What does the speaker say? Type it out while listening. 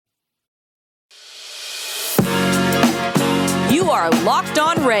are Locked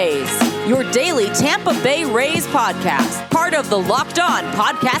On Rays, your daily Tampa Bay Rays podcast, part of the Locked On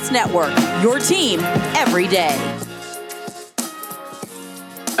Podcast Network, your team every day.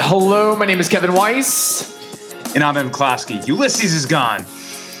 Hello, my name is Kevin Weiss. And I'm Evan Klosky. Ulysses is gone.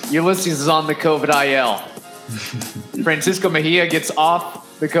 Ulysses is on the COVID IL. Francisco Mejia gets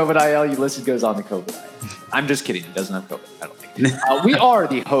off the COVID IL. Ulysses goes on the COVID IL. I'm just kidding. He doesn't have COVID. I don't think. We are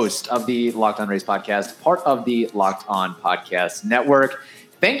the host of the Locked On Rays podcast, part of the Locked On Podcast Network.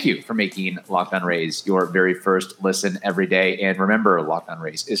 Thank you for making Locked On Rays your very first listen every day. And remember, Locked On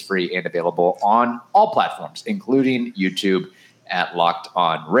Rays is free and available on all platforms, including YouTube at Locked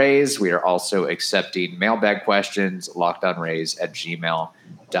On Rays. We are also accepting mailbag questions,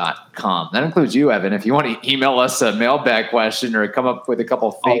 lockedonrays@gmail.com. That includes you, Evan. If you want to email us a mailbag question or come up with a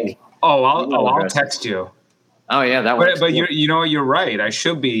couple fake. I'll text you. Oh yeah, that works. But you're right. I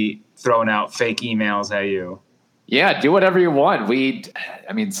should be throwing out fake emails at you. Yeah, do whatever you want.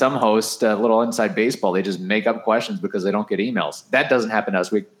 Some hosts, a little inside baseball, they just make up questions because they don't get emails. That doesn't happen to us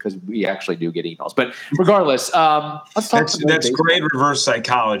because we actually do get emails. But regardless, let's talk. That's great reverse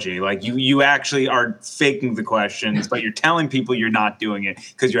psychology. Like you actually are faking the questions, but you're telling people you're not doing it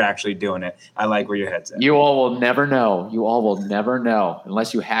because you're actually doing it. I like where your head's at. You all will never know. You all will never know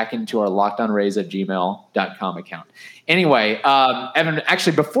unless you hack into our lockedonrays@gmail.com account. Anyway, Evan,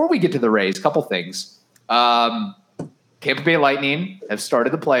 actually, before we get to the Rays, a couple things. Tampa Bay Lightning have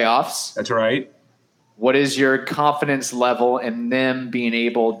started the playoffs. That's right. What is your confidence level in them being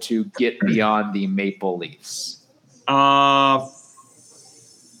able to get beyond the Maple Leafs?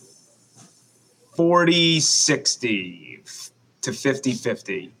 40-60 to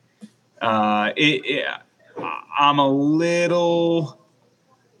 50-50. I'm a little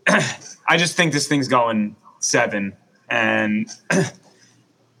 – I just think this thing's going 7, and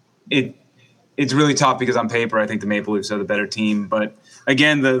it's really tough because on paper, I think the Maple Leafs are the better team. But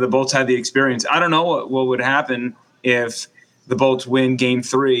again, the Bolts had the experience. I don't know what would happen if the Bolts win Game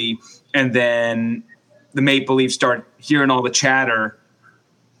 3 and then the Maple Leafs start hearing all the chatter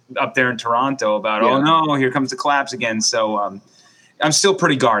up there in Toronto about, oh no, here comes the collapse again. So I'm still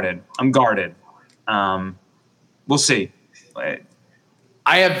pretty guarded. I'm guarded. We'll see.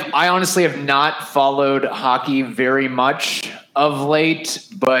 I honestly have not followed hockey very much of late,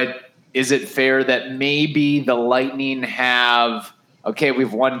 but is it fair that maybe the Lightning have, okay,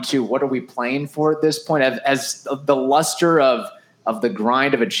 we've won 2. What are we playing for at this point? As the luster of the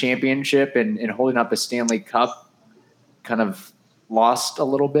grind of a championship and holding up a Stanley Cup kind of lost a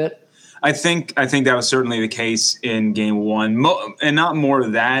little bit? I think that was certainly the case in Game 1. And not more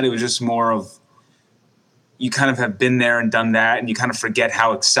of that. It was just more of you kind of have been there and done that, and you kind of forget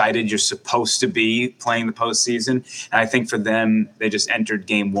how excited you're supposed to be playing the postseason. And I think for them, they just entered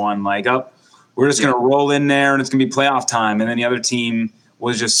Game 1 like, we're just going to roll in there, and it's going to be playoff time. And then the other team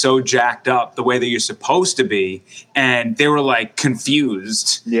was just so jacked up the way that you're supposed to be, and they were, like,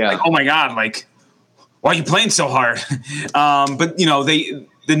 confused. Yeah. Like, oh, my God, like, why are you playing so hard? But, you know, the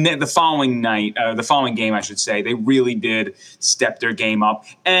following game, I should say, they really did step their game up,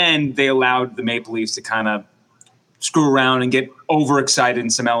 and they allowed the Maple Leafs to kind of screw around and get overexcited in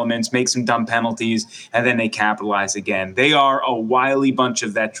some elements, make some dumb penalties, and then they capitalize again. They are a wily bunch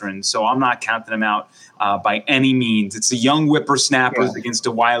of veterans, so I'm not counting them out by any means. It's the young whippersnappers against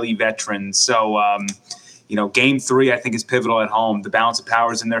a wily veteran. So, Game 3, I think, is pivotal at home. The balance of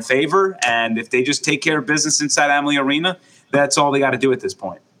power is in their favor, and if they just take care of business inside Amalie Arena, that's all they got to do at this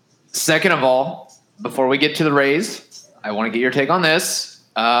point. Second of all, before we get to the Rays, I want to get your take on this.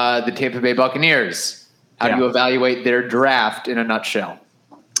 The Tampa Bay Buccaneers. How do you evaluate their draft in a nutshell?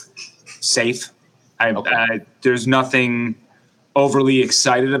 Safe. There's nothing overly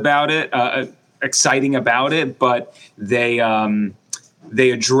exciting about it, but they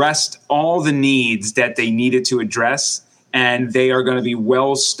addressed all the needs that they needed to address, and they are going to be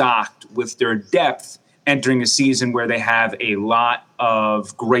well stocked with their depth entering a season where they have a lot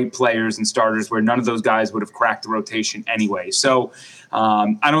of great players and starters where none of those guys would have cracked the rotation anyway. So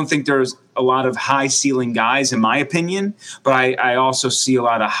I don't think there's a lot of high ceiling guys in my opinion, but I also see a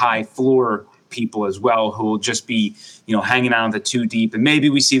lot of high floor people as well who will just be, hanging out in the 2 deep, and maybe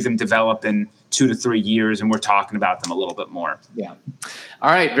we see them develop in 2 to 3 years and we're talking about them a little bit more. Yeah. All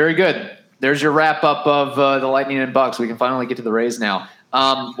right. Very good. There's your wrap up of the Lightning and Bucks. We can finally get to the Rays now.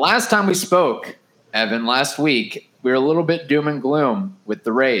 Last time we spoke, Evan, last week, we were a little bit doom and gloom with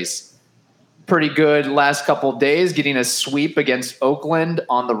the Rays. Pretty good last couple of days, getting a sweep against Oakland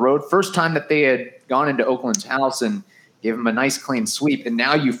on the road. First time that they had gone into Oakland's house and gave them a nice clean sweep. And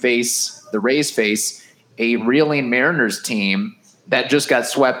now the Rays face a reeling Mariners team that just got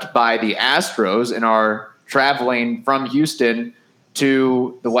swept by the Astros and are traveling from Houston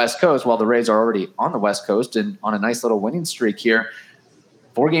to the West Coast, while the Rays are already on the West Coast and on a nice little winning streak here.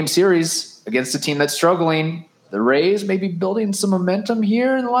 4-game series against a team that's struggling. The Rays may be building some momentum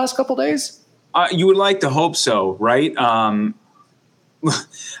here in the last couple days. You would like to hope so, right? I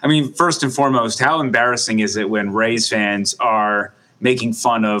mean, first and foremost, how embarrassing is it when Rays fans are making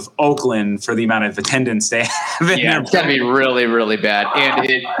fun of Oakland for the amount of attendance they have in Yeah, it's got to be really, really bad. And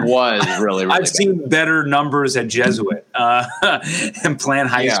it was really, really bad. I've seen better numbers at Jesuit and Plant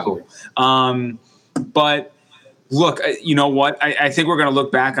High School. But look, you know what? I think we're going to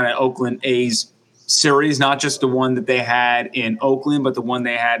look back on an Oakland A's series, not just the one that they had in Oakland, but the one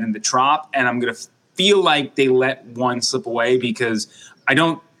they had in the Trop. And I'm going to feel like they let one slip away because I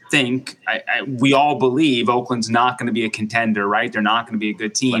don't think we all believe Oakland's not going to be a contender, right? They're not going to be a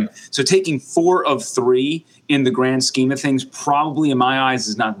good team. Right. So taking 4 of 3 in the grand scheme of things, probably in my eyes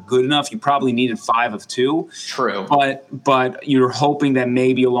is not good enough. You probably needed 5 of 2. True. But you're hoping that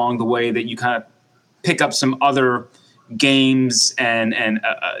maybe along the way that you kind of pick up some other games and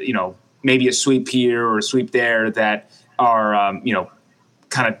you know, maybe a sweep here or a sweep there that are, you know,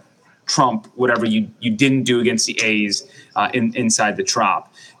 kind of trump whatever you didn't do against the A's inside the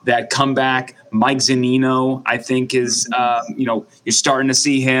Trop. That comeback, Mike Zunino, I think is, you know, you're starting to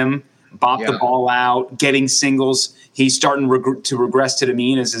see him bop the ball out, getting singles. He's starting to regress to the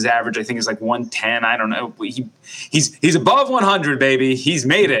mean as his average, I think, is like 110. I don't know. He's above 100, baby. He's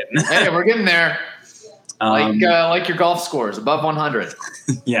made it. Hey, we're getting there. Like your golf scores, above 100.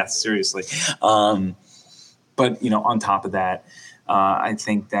 Yeah, seriously. But, you know, on top of that, I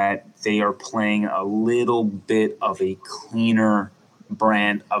think that they are playing a little bit of a cleaner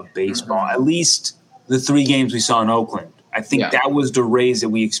brand of baseball. At least the 3 games we saw in Oakland. I think that was the Rays that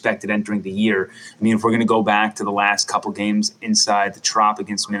we expected entering the year. I mean, if we're going to go back to the last couple games inside the Trop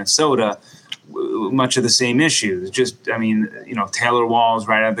against Minnesota, much of the same issues. Just, I mean, you know, Taylor Walls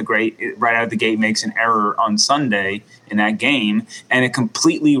right out of the gate makes an error on Sunday in that game, and it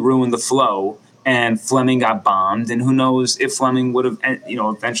completely ruined the flow. And Fleming got bombed, and who knows if Fleming would have, you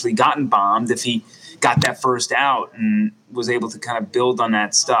know, eventually gotten bombed if he got that first out and was able to kind of build on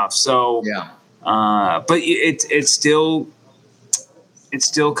that stuff. So, but it's still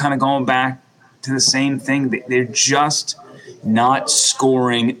kind of going back to the same thing. They're just not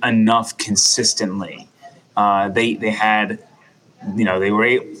scoring enough consistently. They had, you know, they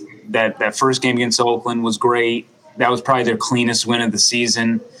were that first game against Oakland was great. That was probably their cleanest win of the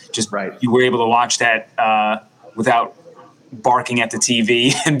season. Just you were able to watch that without barking at the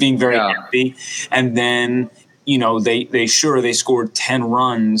TV and being very happy. And then, you know, they scored 10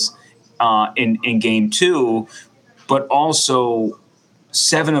 runs in game 2, but also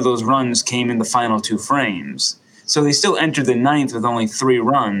 7 of those runs came in the final 2 frames. So they still entered the 9th with only 3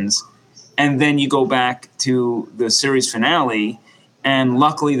 runs. And then you go back to the series finale, and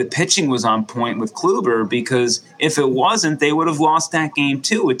luckily the pitching was on point with Kluber, because if it wasn't, they would have lost that game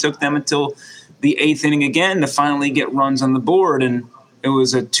too. It took them until the 8th inning again to finally get runs on the board, and it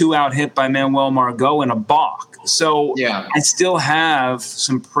was a 2-out hit by Manuel Margot and a balk. So I still have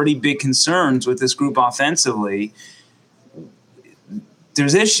some pretty big concerns with this group offensively.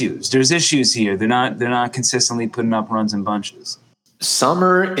 There's issues here. They're not consistently putting up runs in bunches.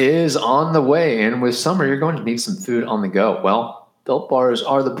 Summer is on the way, and with summer, you're going to need some food on the go. Well, Built Bars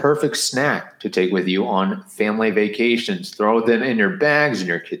are the perfect snack to take with you on family vacations. Throw them in your bags and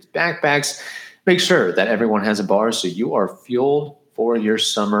your kids' backpacks. Make sure that everyone has a bar so you are fueled for your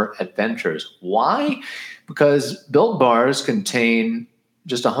summer adventures. Why? Because Built Bars contain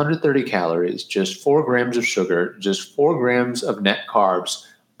just 130 calories, just 4 grams of sugar, just 4 grams of net carbs,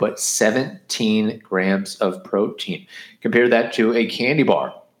 but 17 grams of protein. Compare that to a candy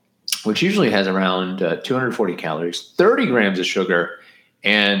bar, which usually has around 240 calories, 30 grams of sugar,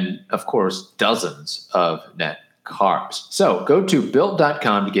 and, of course, dozens of net carbs. So go to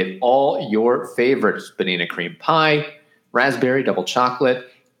Built.com to get all your favorites: banana cream pie, raspberry double chocolate,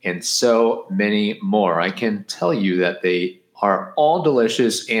 and so many more. I can tell you that they are all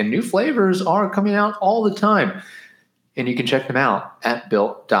delicious, and new flavors are coming out all the time. And you can check them out at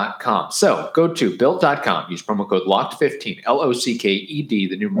Built.com. So go to Built.com. Use promo code LOCKED15, LOCKED,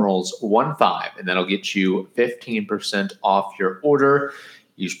 the numerals 15, and that'll get you 15% off your order.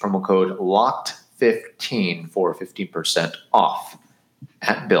 Use promo code LOCKED15 for 15% off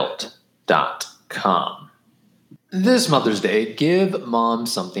at Built.com. This Mother's Day, give mom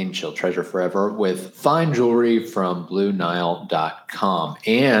something she'll treasure forever with fine jewelry from BlueNile.com.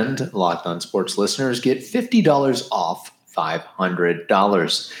 And Locked On Sports listeners get $50 off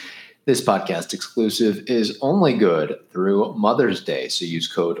 $500. This podcast exclusive is only good through Mother's Day, so use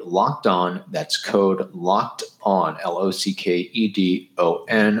code LOCKEDON. That's code LOCKEDON,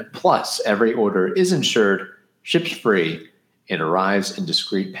 LOCKEDON. Plus, every order is insured, ships free, and arrives in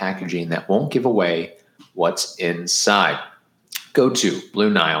discreet packaging that won't give away what's inside. Go to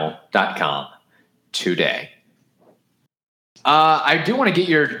BlueNile.com today. I do want to get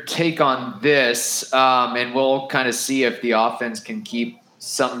your take on this, and we'll kind of see if the offense can keep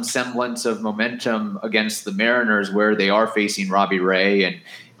some semblance of momentum against the Mariners, where they are facing Robbie Ray and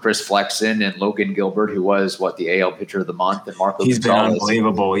Chris Flexen and Logan Gilbert, who was the AL pitcher of the month, and Marco He's Gonzalez. been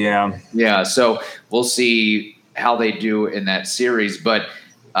unbelievable, yeah. Yeah, so we'll see how they do in that series. But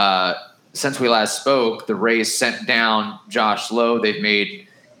since we last spoke, the Rays sent down Josh Lowe. They've made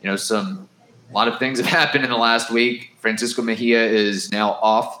a lot of things have happened in the last week. Francisco Mejia is now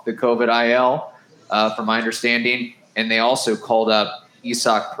off the COVID IL, from my understanding, and they also called up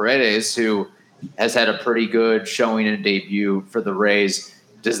Isaac Paredes, who has had a pretty good showing and debut for the Rays.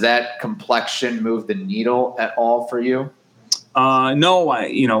 Does that complexion move the needle at all for you? No,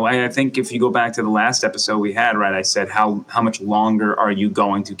 I think if you go back to the last episode we had, right, I said how much longer are you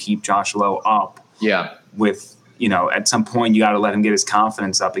going to keep Josh Lowe up? Yeah. With, at some point you got to let him get his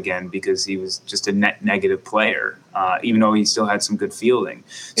confidence up again, because he was just a net negative player, even though he still had some good fielding.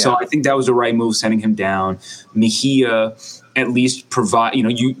 Yeah. So I think that was the right move, sending him down. Mejia at least provide,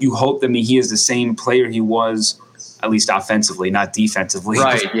 you hope that Mejia is the same player he was, at least offensively, not defensively.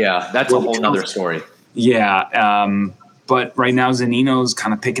 Right, yeah. That's a whole nother story. Yeah. But right now Zunino's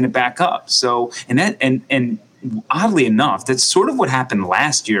kind of picking it back up. So, and oddly enough, that's sort of what happened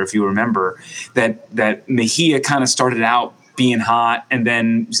last year, if you remember, that Mejia kind of started out being hot, and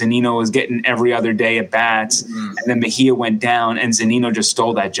then Zunino was getting every other day at bats, and then Mejia went down, and Zunino just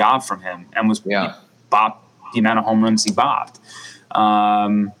stole that job from him and was bopped the amount of home runs he bopped.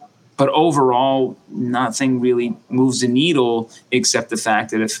 But overall, nothing really moves the needle except the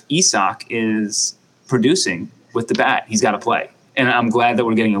fact that if Isaac is producing with the bat, he's got to play. And I'm glad that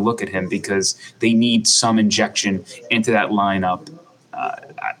we're getting a look at him, because they need some injection into that lineup.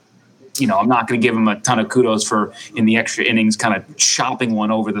 I'm not going to give him a ton of kudos for, in the extra innings, kind of chopping one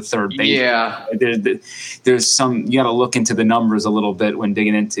over the third base. Yeah. There's some, you got to look into the numbers a little bit when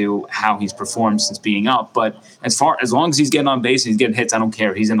digging into how he's performed since being up. But as long as he's getting on base and he's getting hits, I don't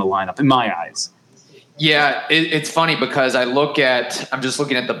care. He's in the lineup, in my eyes. Yeah, it's funny because I'm just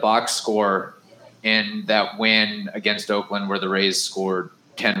looking at the box score in that win against Oakland, where the Rays scored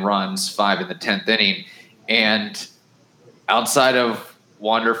 10 runs, 5 in the 10th inning. And outside of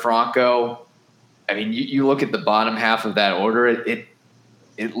Wander Franco, I mean, you look at the bottom half of that order, it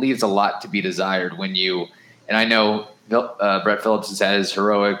leaves a lot to be desired when you – and I know Brett Phillips has had his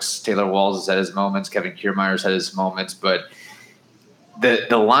heroics, Taylor Walls has had his moments, Kevin Kiermaier's had his moments, but the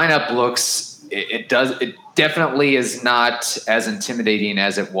lineup looks – it definitely is not as intimidating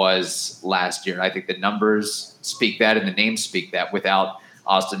as it was last year. I think the numbers speak that, and the names speak that, without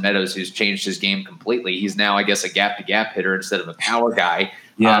Austin Meadows, who's changed his game completely. He's now, I guess, a gap-to-gap hitter instead of a power guy.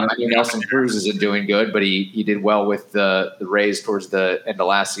 Yeah. Nelson Cruz isn't doing good, but he did well with the Rays towards the end of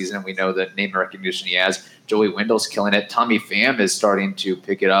last season, and we know the name recognition he has. Joey Wendell's killing it. Tommy Pham is starting to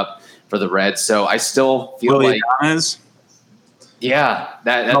pick it up for the Reds. So I still feel Willie like Adames? Yeah,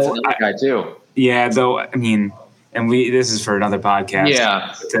 that's another guy too. Yeah, though, I mean, and this is for another podcast.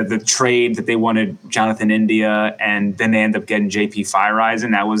 Yeah. The trade that they wanted Jonathan India, and then they end up getting JP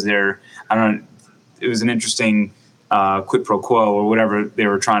Feyereisen. That was it was an interesting quid pro quo or whatever they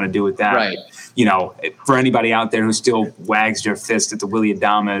were trying to do with that. Right. For anybody out there who still wags their fist at the Willie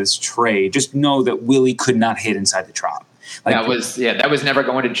Adames trade, just know that Willie could not hit inside the Trop. That was never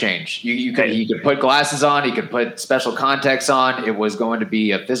going to change. You could put glasses on, you could put special contacts on. It was going to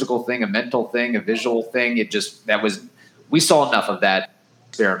be a physical thing, a mental thing, a visual thing. We saw enough of that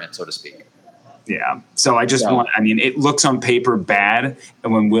experiment, so to speak. Yeah. So it looks on paper bad.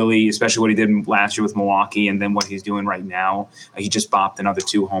 And when Willie, especially what he did last year with Milwaukee, and then what he's doing right now, he just bopped another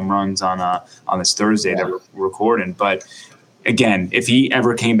 2 home runs on this Thursday that we're recording. But again, if he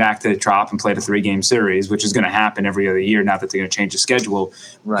ever came back to the Trop and played a 3-game series, which is going to happen every other year now that they're going to change the schedule,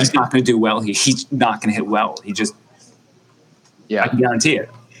 He's not going to do well. He's not going to hit well. I can guarantee it.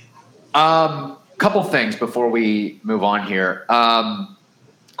 Couple things before we move on here.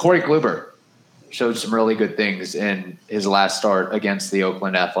 Corey Kluber showed some really good things in his last start against the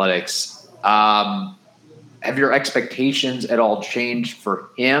Oakland Athletics. Have your expectations at all changed for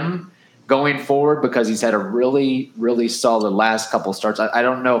him going forward? Because he's had a really, really solid last couple starts. I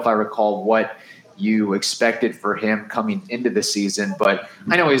don't know if I recall what you expected for him coming into the season, but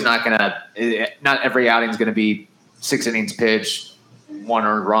I know he's not every outing is going to be 6 innings pitched, 1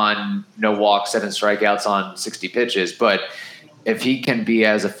 earned run, no walks, 7 strikeouts on 60 pitches. But if he can be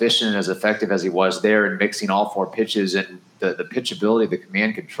as efficient and as effective as he was there and mixing all 4 pitches and the pitchability, the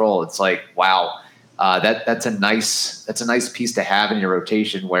command control, it's like, wow, that's a nice piece to have in your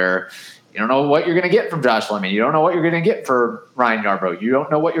rotation where you don't know what you're going to get from Josh Lemon. You don't know what you're going to get for Ryan Yarbrough. You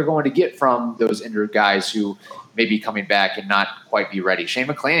don't know what you're going to get from those injured guys who may be coming back and not quite be ready. Shane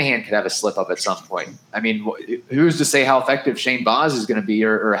McClanahan could have a slip up at some point. I mean, who's to say how effective Shane Baz is going to be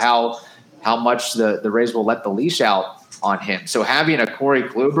or how much the Rays will let the leash out on him. So having a Corey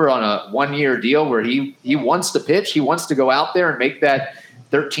Kluber on a 1-year deal where he wants to pitch, he wants to go out there and make that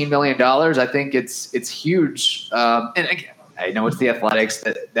 $13 million, I think it's huge. And again, I know it's the Athletics.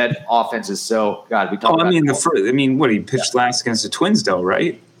 That offense is so God. We talk. What he pitched last against the Twins, though,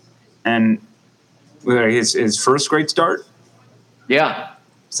 right? And his first great start. Yeah.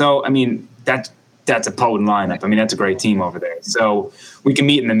 So I mean that's a potent lineup. I mean that's a great team over there. So we can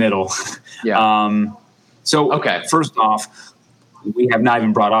meet in the middle. Yeah. Okay. First off, we have not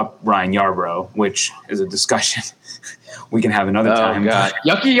even brought up Ryan Yarbrough, which is a discussion we can have another time. God.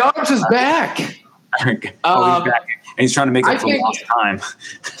 Yucky Yarbs is back. He's back. And he's trying to make up for lost time.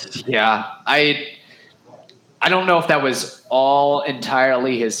 Yeah. I don't know if that was all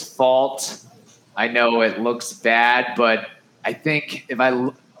entirely his fault. I know it looks bad, but I think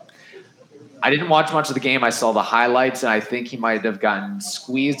I didn't watch much of the game. I saw the highlights, and I think he might have gotten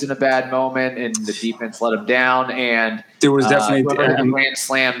squeezed in a bad moment, and the defense let him down. And there was definitely a grand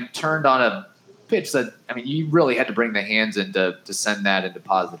slam turned on a pitch that, I mean, you really had to bring the hands in to send that and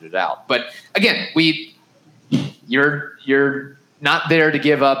deposit it out. But again, you're not there to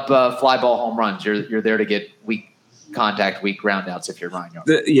give up fly ball home runs. You're there to get weak contact, weak groundouts if you're Ryan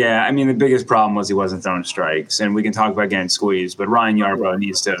Yarbrough. The biggest problem was he wasn't throwing strikes, and we can talk about getting squeezed, but Ryan Yarbrough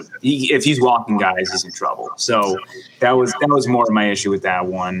needs to if he's walking guys, he's in trouble. So that was more of my issue with that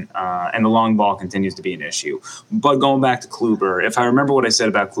one, and the long ball continues to be an issue. But going back to Kluber, if I remember what I said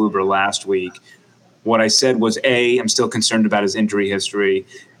about Kluber last week, what I said was, I'm still concerned about his injury history,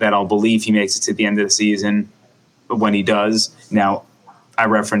 that I'll believe he makes it to the end of the season when he does. Now, I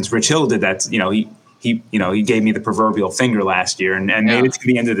referenced Rich Hill did that, he gave me the proverbial finger last year and made it to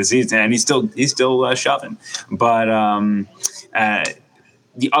the end of the season, and he's still shoving. But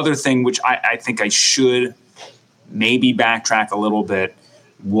the other thing, which I think I should maybe backtrack a little bit,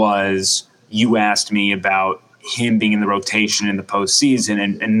 was you asked me about him being in the rotation in the postseason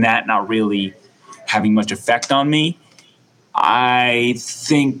and that not really having much effect on me. I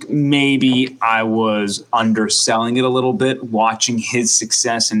think maybe I was underselling it a little bit, watching his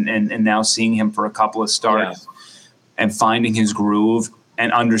success and now seeing him for a couple of starts and finding his groove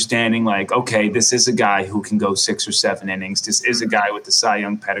and understanding, like, okay, this is a guy who can go 6 or 7 innings. This is a guy with the Cy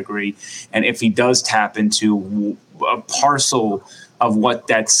Young pedigree. And if he does tap into a parcel of what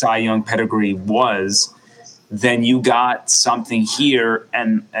that Cy Young pedigree was, then you got something here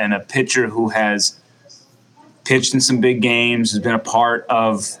and a pitcher who has pitched in some big games, has been a part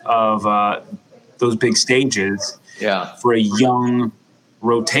of those big stages. Yeah. For a young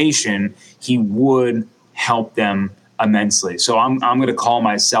rotation, he would help them immensely. So I'm going to call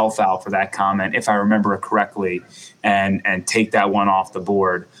myself out for that comment, if I remember it correctly, and take that one off the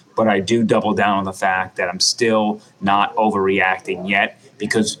board. But I do double down on the fact that I'm still not overreacting yet,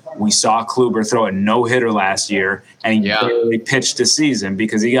 because we saw Kluber throw a no-hitter last year, and he barely pitched a season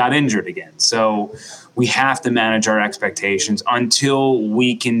because he got injured again. So we have to manage our expectations until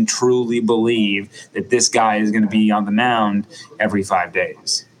we can truly believe that this guy is going to be on the mound every 5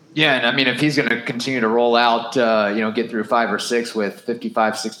 days. Yeah, and I mean, if he's going to continue to roll out, get through 5 or 6 with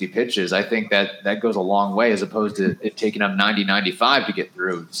 55, 60 pitches, I think that goes a long way, as opposed to it taking him 90, 95 to get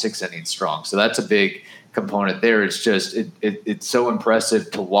through 6 innings strong. So that's a big component there. It's just it's so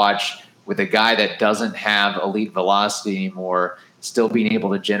impressive to watch with a guy that doesn't have elite velocity anymore, still being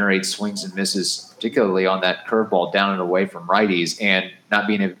able to generate swings and misses, particularly on that curveball down and away from righties, and not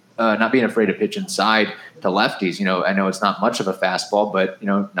being afraid to pitch inside to lefties. I know it's not much of a fastball, but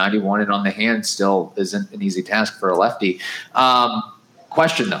 91 and on the hand still isn't an easy task for a lefty.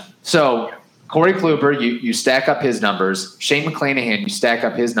 Question though. So Corey Kluber, you stack up his numbers. Shane McClanahan, you stack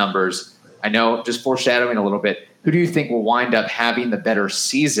up his numbers. I know, just foreshadowing a little bit, who do you think will wind up having the better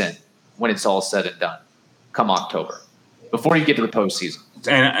season when it's all said and done come October, before you get to the postseason?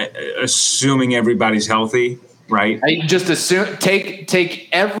 And assuming everybody's healthy, right? I just assume take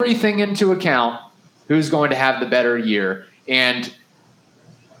everything into account. Who's going to have the better year? And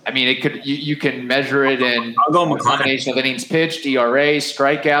I mean, it could you can measure it in a combination of innings pitched, ERA,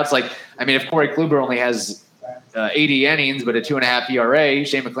 strikeouts. Like, I mean, if Corey Kluber only has 80 innings but a 2.5 ERA,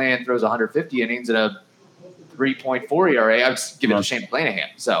 Shane McClanahan throws 150 innings and a 3.4 ERA. I was giving it to Shane McClanahan.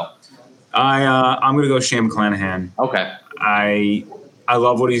 So I'm going to go Shane McClanahan. Okay. I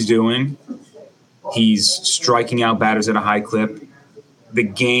love what he's doing. He's striking out batters at a high clip. The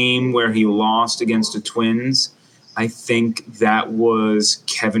game where he lost against the Twins, I think that was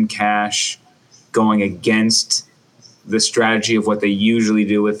Kevin Cash going against the strategy of what they usually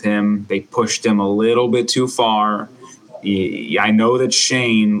do with him. They pushed him a little bit too far. I know that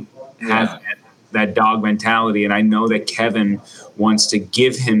Shane has that dog mentality, and I know that Kevin wants to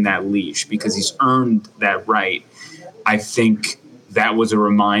give him that leash because he's earned that right. I think that was a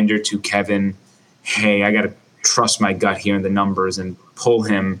reminder to Kevin, hey, I got to trust my gut here in the numbers and pull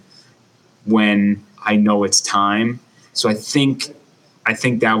him when I know it's time. So I think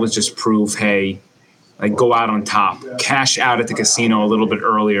that was just proof, hey, like go out on top, cash out at the casino a little bit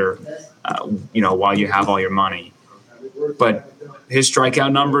earlier, while you have all your money. But his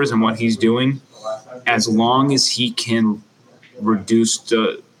strikeout numbers and what he's doing, as long as he can reduce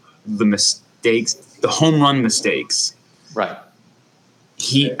the mistakes, the home run mistakes, right?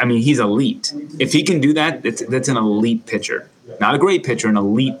 He's elite. If he can do that, that's an elite pitcher. Not a great pitcher, an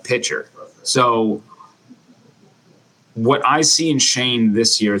elite pitcher. So what I see in Shane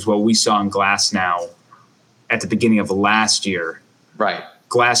this year is what we saw in Glasnow at the beginning of last year. Right.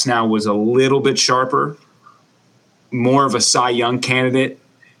 Glasnow was a little bit sharper, more of a Cy Young candidate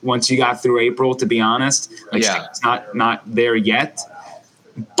once you got through April, to be honest. Shane's not there yet.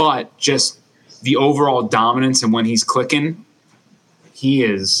 But just the overall dominance and when he's clicking, he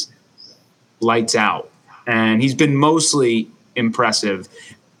is lights out. And he's been mostly impressive.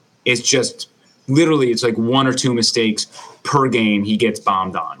 It's just literally it's like one or two mistakes per game he gets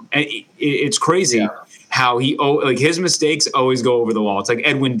bombed on. And it's crazy how his mistakes always go over the wall. It's like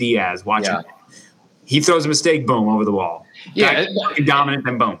Edwin Diaz watching. Yeah. He throws a mistake, boom, over the wall. Yeah. Dominant,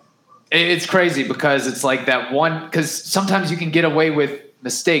 then boom. It's crazy because it's like that one – because sometimes you can get away with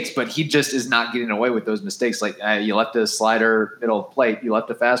mistakes, but he just is not getting away with those mistakes. Like you left a slider middle of the plate, you left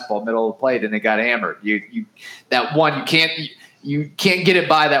a fastball middle of the plate, and it got hammered. You can't get it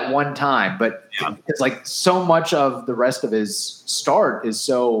by that one time. But it's like so much of the rest of his start is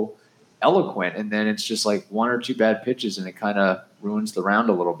so eloquent, and then it's just like one or two bad pitches, and it kind of ruins the round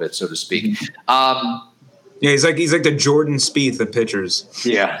a little bit, so to speak. He's like the Jordan Spieth of pitchers.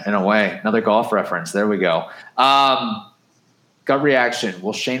 Yeah, in a way. Another golf reference. There we go. Gut reaction.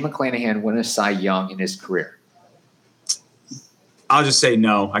 Will Shane McClanahan win a Cy Young in his career? I'll just say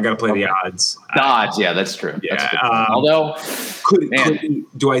no. I got to play the odds. The odds, yeah, that's true. Yeah. Although,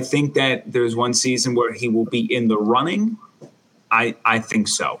 do I think that there's one season where he will be in the running? I think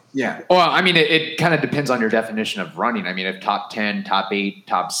so. Yeah. Well, I mean, it kind of depends on your definition of running. I mean, if top 10, top 8,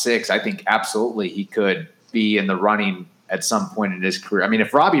 top 6, I think absolutely he could be in the running at some point in his career. I mean,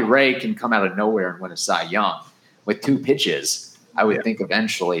 if Robbie Ray can come out of nowhere and win a Cy Young with 2 pitches, I would think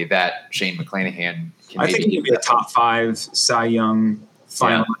eventually that Shane McClanahan can I think he'd be a top 5 Cy Young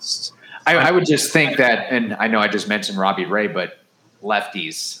finalist. Yeah. I would just think that, and I know I just mentioned Robbie Ray, but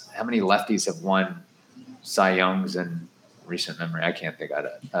lefties, how many lefties have won Cy Youngs in recent memory? I can't think. I'd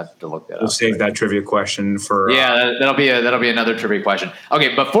have to look that up. We'll save that trivia question for. That'll be another trivia question.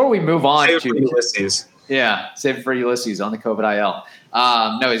 Okay, before we move on to Ulysses. Yeah, save it for Ulysses on the COVID IL.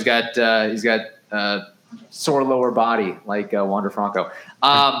 No, he's got sore lower body like Wander Franco.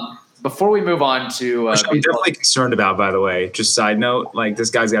 Before we move on to, I'm definitely concerned about. By the way, just side note, like this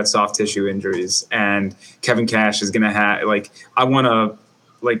guy's got soft tissue injuries, and Kevin Cash is gonna have there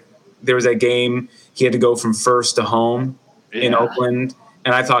was that game he had to go from first to home in Oakland,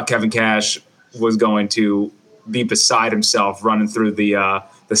 and I thought Kevin Cash was going to be beside himself running through the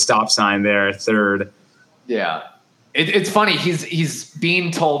stop sign there at third. Yeah. It's funny. He's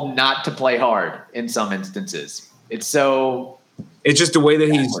being told not to play hard in some instances. It's just the way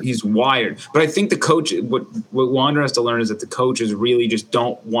that he's wired. But I think the coach, what Wander has to learn is that the coaches really just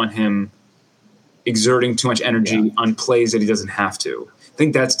don't want him exerting too much energy on plays that he doesn't have to. I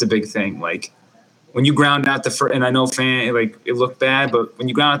think that's the big thing. Like when you ground out the first, and I know it looked bad, but when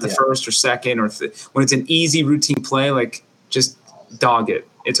you ground out the first or second, or when it's an easy routine play, like just dog it.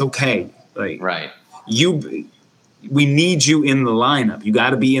 It's okay. Like right. We need you in the lineup. You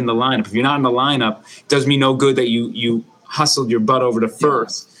got to be in the lineup. If you're not in the lineup, it does me no good that you hustled your butt over to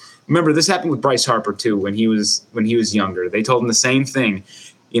first. Yeah. Remember, this happened with Bryce Harper too when he was younger. They told him the same thing.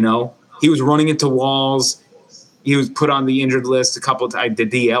 You know, he was running into walls. He was put on the injured list a couple of times, the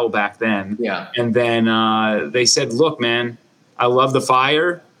DL back then. Yeah. And then they said, look, man, I love the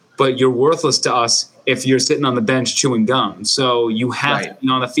fire, but you're worthless to us if you're sitting on the bench chewing gum. So you have to be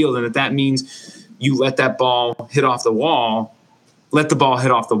on the field. And if that means you let that ball hit off the wall, let the ball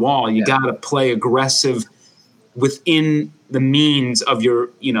hit off the wall. You got to play aggressive within the means of your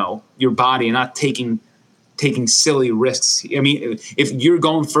body and not taking silly risks. I mean, if you're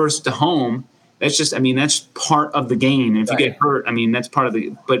going first to home, that's part of the game. And if you get hurt, that's part of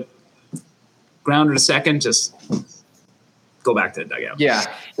the, but grounder to second, just go back to the dugout. Yeah.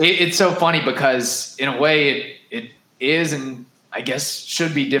 It's so funny because in a way it is, and I guess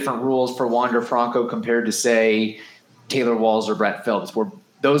should be different rules for Wander Franco compared to, say, Taylor Walls or Brett Phillips, where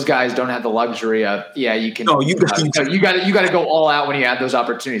those guys don't have the luxury of, you can. No, you got to go all out when you have those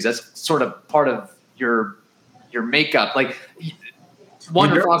opportunities. That's sort of part of your makeup. Like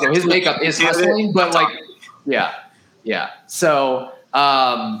Wander Franco, his makeup is hustling, but yeah. So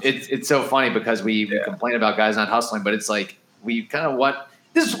it's so funny because we complain about guys not hustling, but it's like we kind of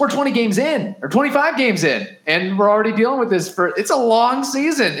we're 20 games in or 25 games in, and we're already dealing with this it's a long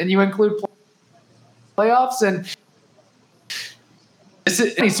season, and you include playoffs, and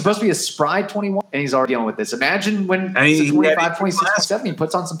he's supposed to be a spry 21, and he's already dealing with this. Imagine when 25, 26, 27, he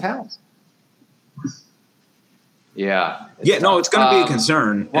puts on some pounds. Yeah. No, it's going to be a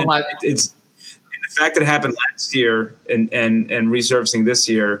concern. Well, it's the fact that it happened last year and resurfacing this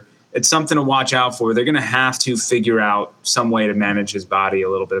year. It's something to watch out for. They're going to have to figure out some way to manage his body a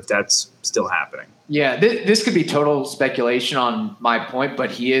little bit if that's still happening. Yeah, this could be total speculation on my point, but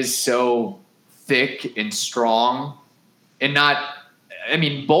he is so thick and strong and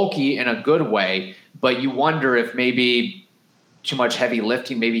bulky in a good way, but you wonder if maybe too much heavy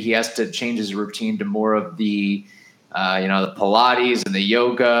lifting, maybe he has to change his routine to more of the the Pilates and the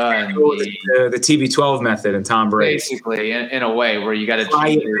yoga and the TB12 method and Tom Brady. Basically, in a way where you got to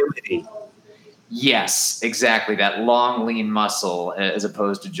change your, yes, exactly, that long, lean muscle as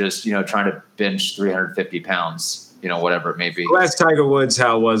opposed to just, trying to bench 350 pounds, whatever it may be. Ask Tiger Woods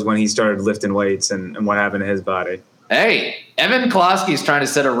how it was when he started lifting weights and what happened to his body. Hey, Evan Klosky is trying to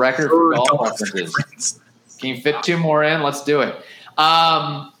set a record for golf references. Can you fit 2 more in? Let's do it.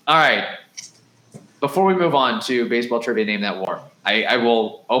 All right. Before we move on to baseball trivia, Name That War, I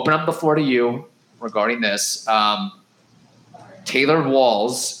will open up the floor to you regarding this. Taylor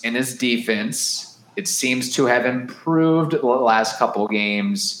Walls in his defense, it seems to have improved the last couple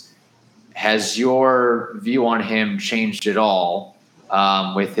games. Has your view on him changed at all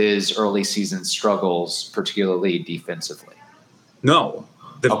with his early season struggles, particularly defensively? No.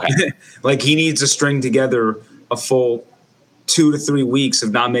 Like he needs to string together a full 2 to 3 weeks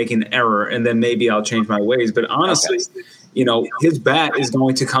of not making an error, and then maybe I'll change my ways. But honestly, his bat is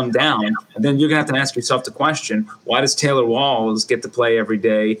going to come down, and then you're going to have to ask yourself the question, why does Taylor Walls get to play every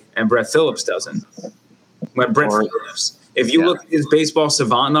day and Brett Phillips doesn't? If you look at his baseball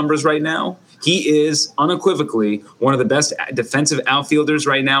savant numbers right now, he is unequivocally one of the best defensive outfielders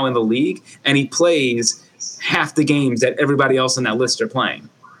right now in the league, and he plays half the games that everybody else on that list are playing.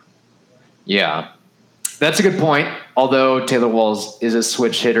 Yeah, that's a good point. Although Taylor Walls is a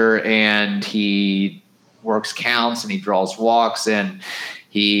switch hitter and he works counts and he draws walks and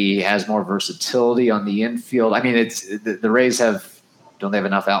he has more versatility on the infield. I mean, it's the Rays don't they have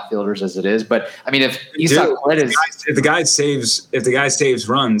enough outfielders as it is? But I mean, if the guy saves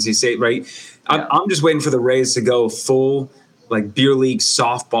runs, he saves, right? Yeah. I'm just waiting for the Rays to go full like beer league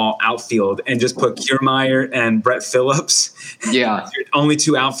softball outfield and just put Kiermaier and Brett Phillips. Yeah. Only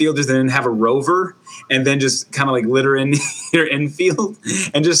 2 outfielders, and then have a rover and then just kind of like litter in your infield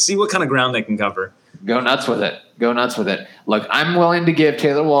and just see what kind of ground they can cover. Go nuts with it. Look, I'm willing to give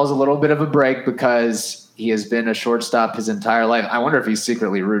Taylor Walls a little bit of a break because he has been a shortstop his entire life. I wonder if he's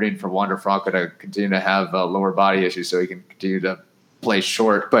secretly rooting for Wander Franco to continue to have lower body issues so he can continue to play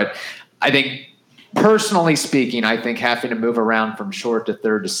short. But I think, personally speaking, I think having to move around from short to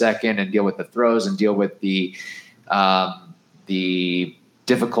third to second and deal with the throws and deal with the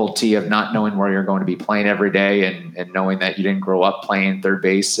difficulty of not knowing where you're going to be playing every day and knowing that you didn't grow up playing third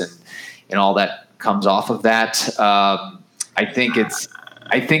base and all that comes off of that. I think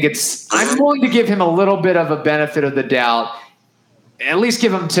I'm willing to give him a little bit of a benefit of the doubt, at least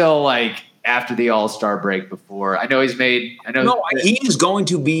give him till like after the All-Star break before. I know he's going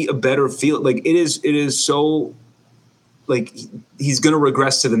to be a better field. Like it is so like he's going to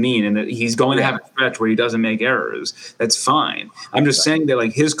regress to the mean and that he's going to have a stretch where he doesn't make errors. That's fine. I'm just saying that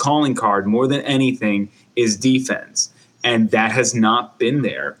like his calling card more than anything is defense. And that has not been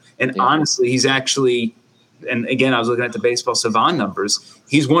there. And honestly, he's actually, and again, I was looking at the baseball savant numbers.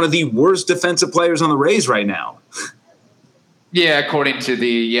 He's one of the worst defensive players on the Rays right now. Yeah, according to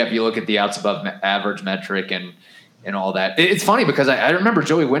if you look at the outs above average metric and all that. It's funny because I remember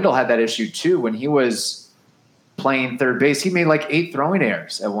Joey Wendell had that issue too when he was playing third base. He made like 8 throwing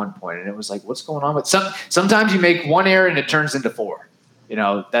errors at one point, and it was like, what's going on with sometimes you make 1 error and it turns into 4.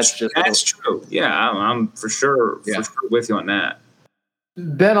 That's true. Yeah, I'm for sure with you on that.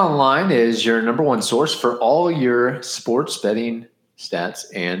 BetOnline is your number one source for all your sports betting stats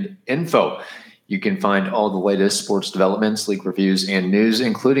and info. You can find all the latest sports developments, league reviews, and news,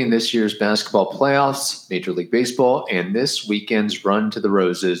 including this year's basketball playoffs, Major League Baseball, and this weekend's run to the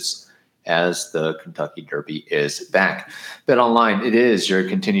Roses as the Kentucky Derby is back. BetOnline, it is your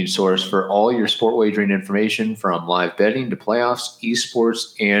continued source for all your sport wagering information, from live betting to playoffs,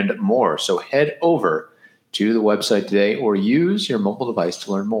 esports, and more. So head over to the website today or use your mobile device to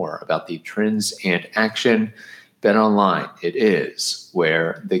learn more about the trends and action. BetOnline, it is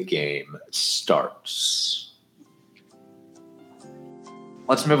where the game starts.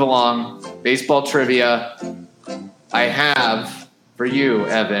 Let's move along. Baseball trivia. I have for you,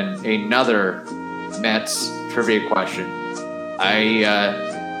 Evan, another Mets trivia question.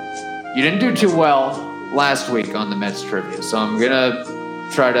 You didn't do too well last week on the Mets trivia, so I'm gonna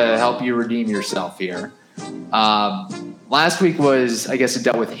try to help you redeem yourself here. Last week was, I guess, it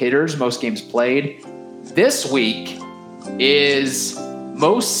dealt with hitters, most games played. This week is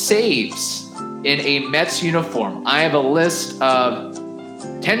most saves in a Mets uniform. I have a list of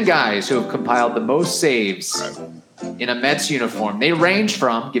 10 guys who have compiled the most saves in a Mets uniform. They range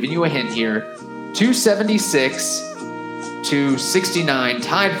from, giving you a hint here, 276 to 69,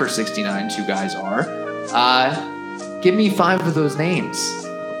 tied for 69, two guys are. Give me 5 of those names.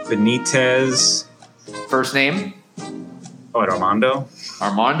 Benitez. First name? Armando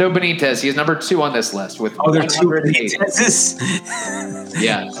Benitez. He is number 2 on this list with there are 2 Benitezes.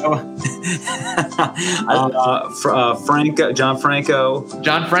 Yeah. John Franco.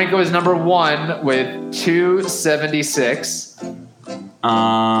 John Franco is number 1 with 276.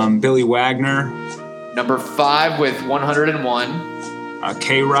 Billy Wagner. Number 5 with 101.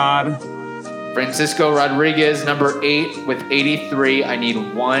 K-Rod. Francisco Rodriguez, number 8 with 83. I need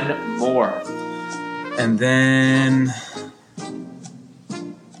 1 more. And then,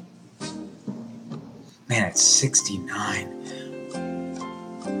 man, it's 69.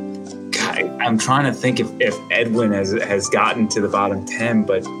 God, I'm trying to think if Edwin has gotten to the bottom 10,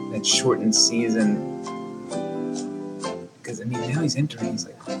 but that shortened season. Because, now he's entering. He's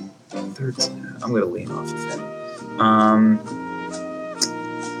like 13. I'm going to lean off of it.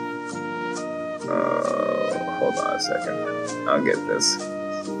 Hold on a second. I'll get this.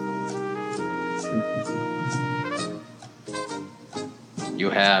 You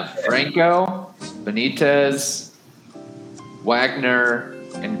have Franco, Benitez, Wagner,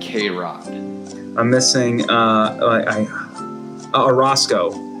 and K-Rod. I'm missing Orozco.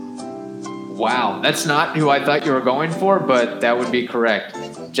 Wow, that's not who I thought you were going for, but that would be correct.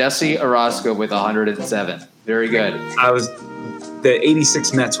 Jesse Orozco with 107. Very good. The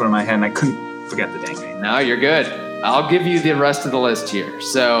 86 Mets were in my head, and I couldn't forget the dang name. No, you're good. I'll give you the rest of the list here.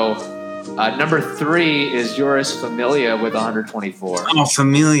 So, number 3 is Yoris Familia with 124. Oh,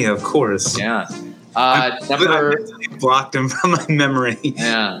 Familia, of course. Yeah. I blocked him from my memory.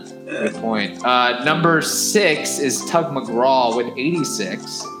 Yeah, good point. Number 6 is Tug McGraw with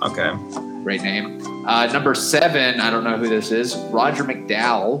 86. Okay. Great name. Number 7, I don't know who this is, Roger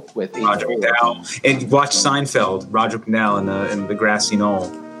McDowell with 84. Roger McDowell. And watch Seinfeld, Roger McDowell in the grassy knoll.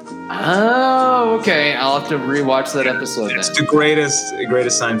 Oh, okay. I'll have to rewatch that episode. It's the greatest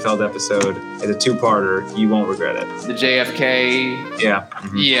Seinfeld episode. It's a 2-parter. You won't regret it. The JFK. Yeah.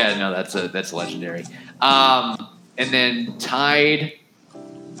 Mm-hmm. Yeah. No, that's legendary. And then tied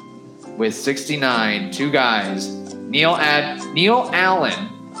with 69, 2 guys, Neil Allen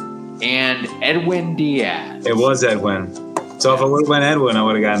and Edwin Diaz. It was Edwin. So if it would have been Edwin, I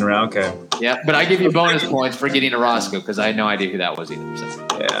would have gotten around. Okay. Yeah, but I give you bonus points for getting Orozco because I had no idea who that was either. So.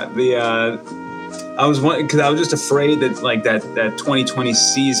 Yeah, I was just afraid that that 2020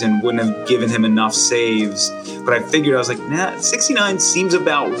 season wouldn't have given him enough saves. But I figured, I was like, 69 seems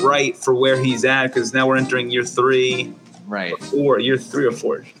about right for where he's at, because now we're entering year 3, right? Or year 3 or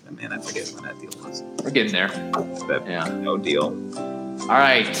 4. Man, I forget when that deal was. We're getting there. No deal. All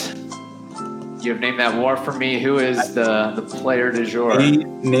right. You have named that war for me. Who is the player du jour?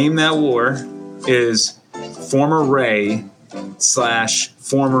 Name that war is former Ray /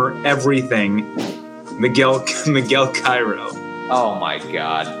 former everything, Miguel Cairo. Oh my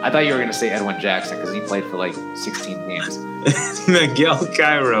God! I thought you were going to say Edwin Jackson because he played for 16 games. Miguel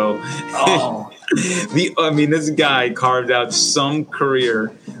Cairo. Oh. This guy carved out some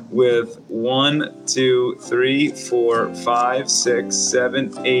career with 1, 2, 3, 4, 5, 6,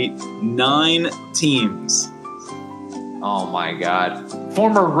 7, 8, 9 teams. Oh my God!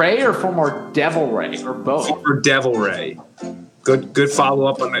 Former Ray or former Devil Ray or both? Former Devil Ray. Good follow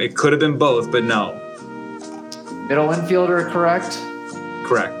up on that. It could have been both, but no. Middle infielder, correct?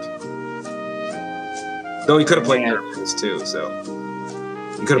 Correct. Though he could have played Nervous too, so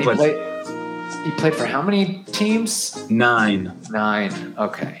he could have played. He played for how many teams? 9. 9.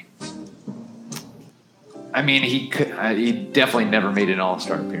 Okay. I mean, he definitely never made an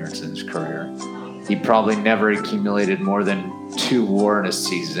All-Star appearance in his career. He probably never accumulated more than 2 WAR in a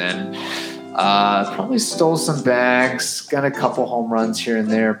season. Probably stole some bags, got a couple home runs here and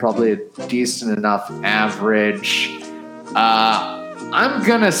there, probably a decent enough average. I'm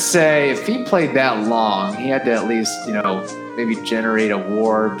going to say if he played that long, he had to at least, maybe generate a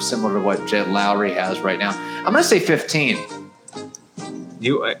WAR similar to what Jet Lowry has right now. I'm going to say 15.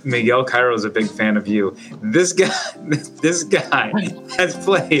 Miguel Cairo is a big fan of you. This guy has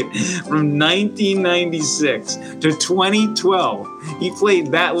played from 1996 to 2012. He played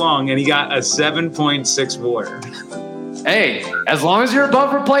that long, and he got a 7.6 WAR. Hey, as long as you're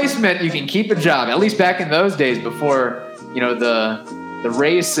above replacement, you can keep a job. At least back in those days before, the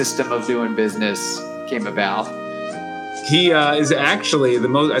Rays system of doing business came about. He is actually the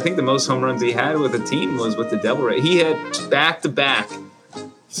most home runs he had with a team was with the Devil Rays. He had back-to-back.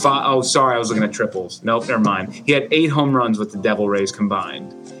 I was looking at triples. Nope, never mind. He had 8 home runs with the Devil Rays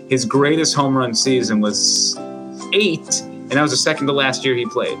combined. His greatest home run season was 8, and that was the second to last year he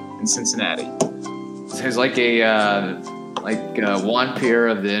played in Cincinnati. So he's like a Juan Pierre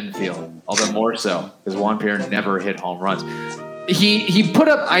of the infield, although more so because Juan Pierre never hit home runs. He put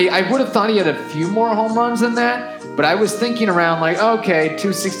up. I would have thought he had a few more home runs than that, but I was thinking around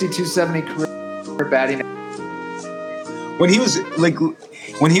 260, 270 career batting. When he was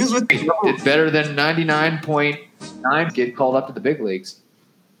with he did better than 99.9, get called up to the big leagues.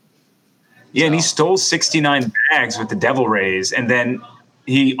 Yeah, and he stole 69 bags with the Devil Rays, and then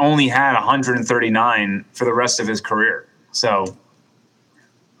he only had 139 for the rest of his career. So,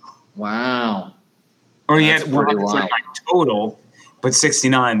 wow. Or he had 139 total, but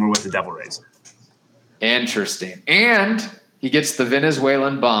 69 were with the Devil Rays. Interesting. And he gets the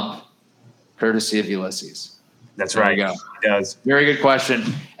Venezuelan bump, courtesy of Ulysses. That's right. There you go. He does. Very good question.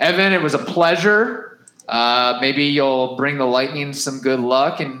 Evan, it was a pleasure. Maybe you'll bring the Lightning some good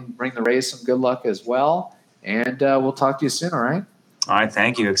luck and bring the Rays some good luck as well. And we'll talk to you soon, all right? All right,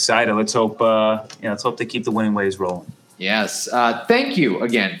 thank you. Excited. Let's hope to keep the winning ways rolling. Yes. Thank you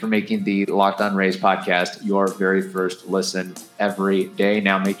again for making the Locked On Rays podcast your very first listen every day.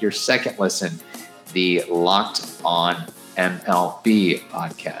 Now make your second listen the Locked On MLB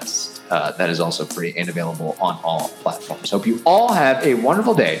podcast. That is also free and available on all platforms. Hope you all have a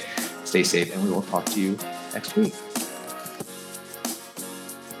wonderful day. Stay safe, and we will talk to you next week.